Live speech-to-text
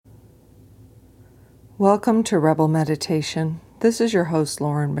Welcome to Rebel Meditation. This is your host,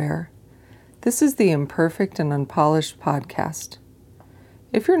 Lauren Bear. This is the Imperfect and Unpolished podcast.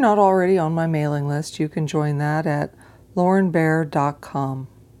 If you're not already on my mailing list, you can join that at laurenbear.com.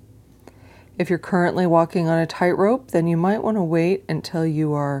 If you're currently walking on a tightrope, then you might want to wait until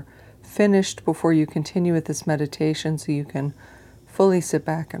you are finished before you continue with this meditation so you can fully sit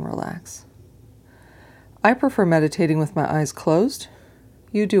back and relax. I prefer meditating with my eyes closed.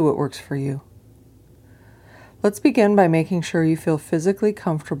 You do what works for you. Let's begin by making sure you feel physically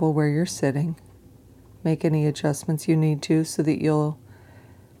comfortable where you're sitting. Make any adjustments you need to so that you'll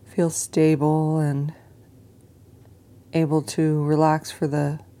feel stable and able to relax for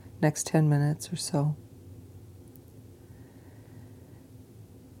the next 10 minutes or so.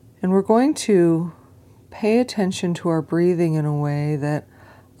 And we're going to pay attention to our breathing in a way that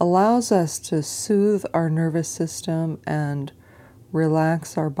allows us to soothe our nervous system and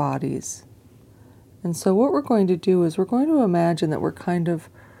relax our bodies. And so what we're going to do is we're going to imagine that we're kind of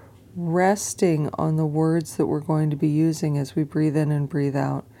resting on the words that we're going to be using as we breathe in and breathe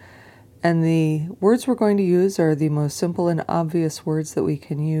out. And the words we're going to use are the most simple and obvious words that we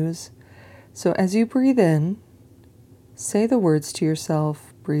can use. So as you breathe in, say the words to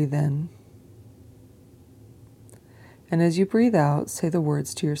yourself, breathe in. And as you breathe out, say the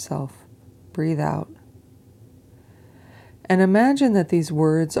words to yourself, breathe out. And imagine that these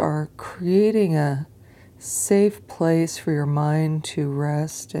words are creating a safe place for your mind to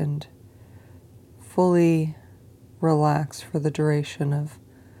rest and fully relax for the duration of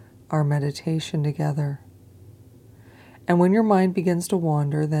our meditation together. And when your mind begins to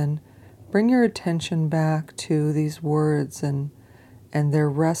wander, then bring your attention back to these words and their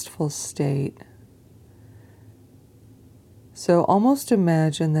restful state. So almost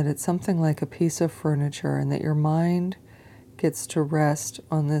imagine that it's something like a piece of furniture and that your mind gets to rest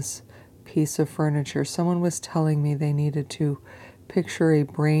on this piece of furniture. Someone was telling me they needed to picture a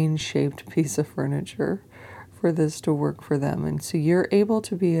brain-shaped piece of furniture for this to work for them. And so you're able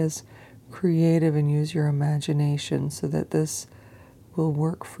to be as creative and use your imagination so that this will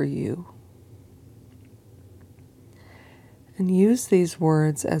work for you. And use these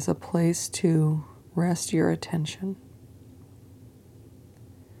words as a place to rest your attention.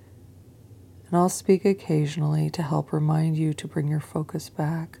 And I'll speak occasionally to help remind you to bring your focus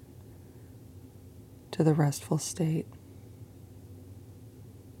back to the restful state.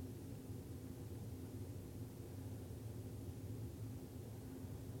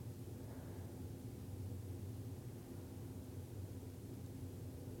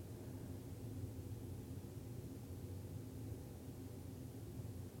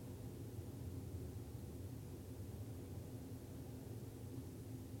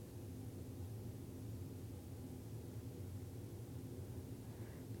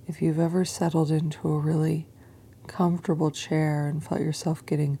 If you've ever settled into a really comfortable chair and felt yourself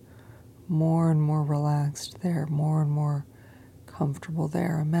getting more and more relaxed there, more and more comfortable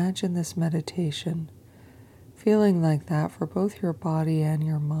there, imagine this meditation feeling like that for both your body and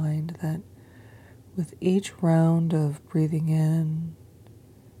your mind, that with each round of breathing in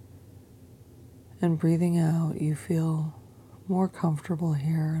and breathing out, you feel more comfortable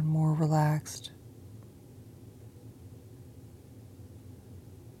here and more relaxed.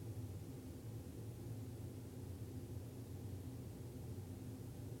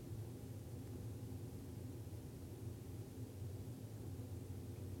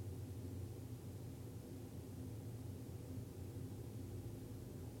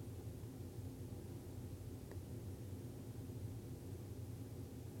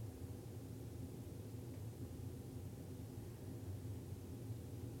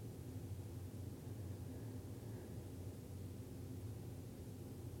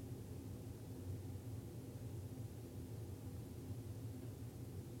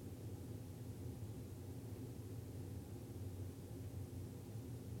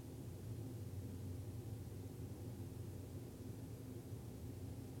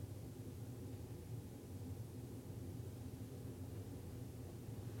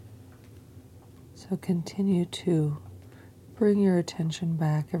 So continue to bring your attention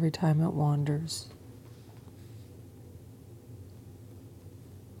back every time it wanders.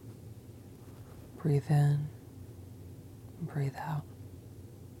 Breathe in, breathe out.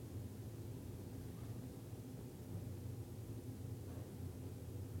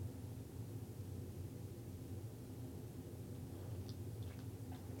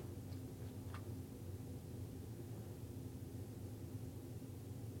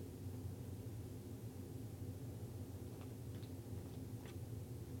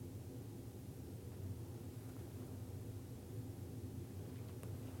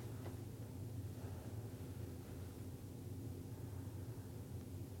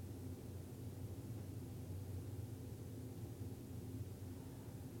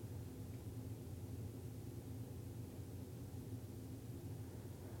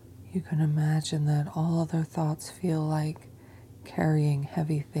 You can imagine that all other thoughts feel like carrying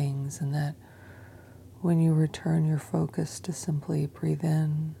heavy things, and that when you return your focus to simply breathe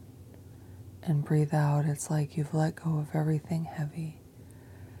in and breathe out, it's like you've let go of everything heavy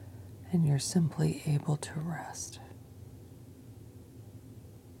and you're simply able to rest.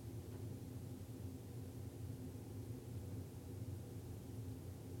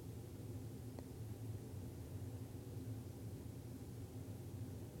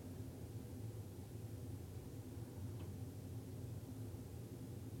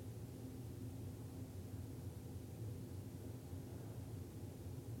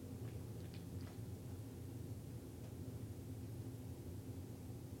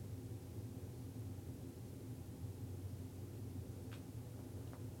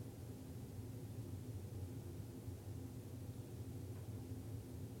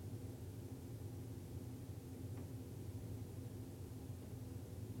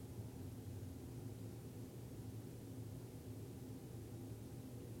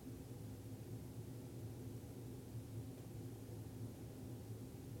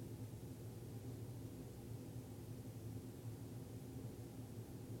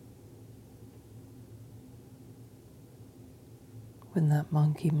 When that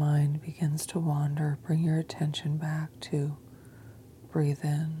monkey mind begins to wander, bring your attention back to breathe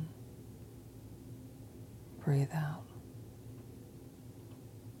in, breathe out.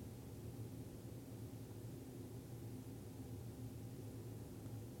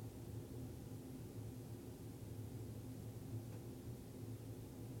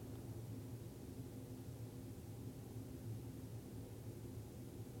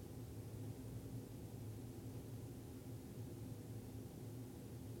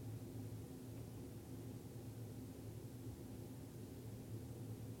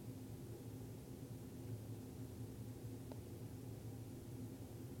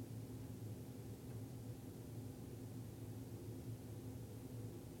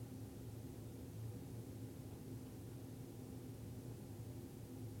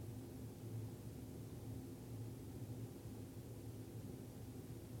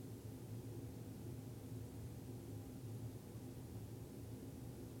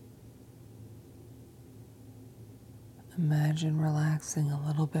 Imagine relaxing a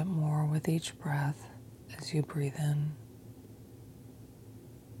little bit more with each breath as you breathe in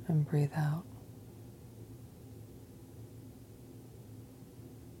and breathe out.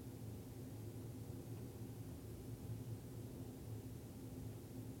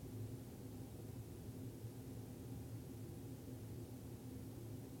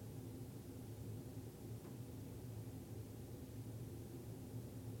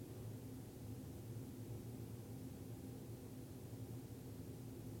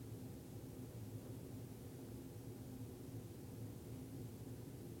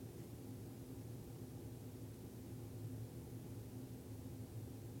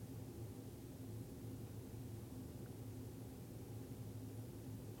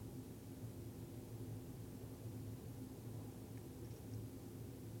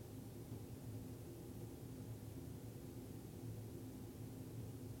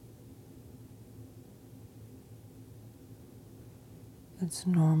 It's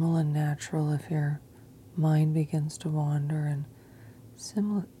normal and natural if your mind begins to wander, and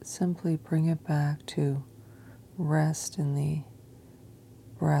simply bring it back to rest in the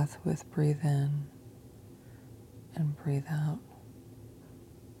breath with breathe in and breathe out.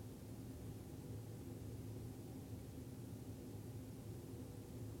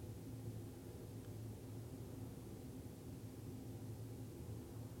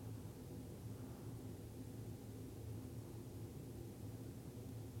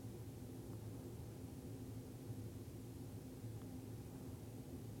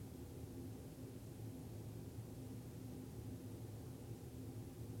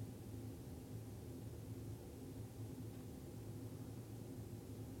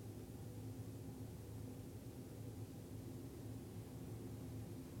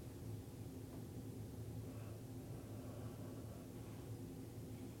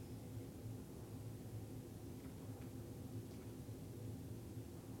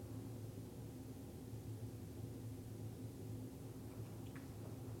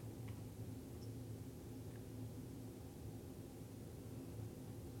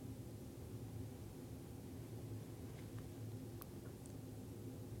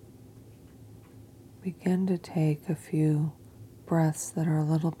 Begin to take a few breaths that are a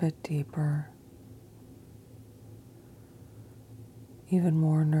little bit deeper, even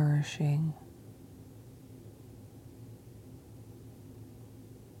more nourishing.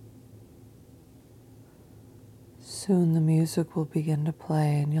 Soon the music will begin to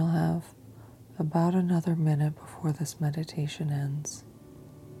play, and you'll have about another minute before this meditation ends.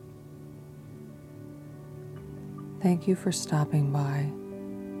 Thank you for stopping by.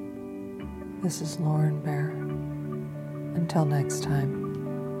 This is Lauren Bear. Until next time.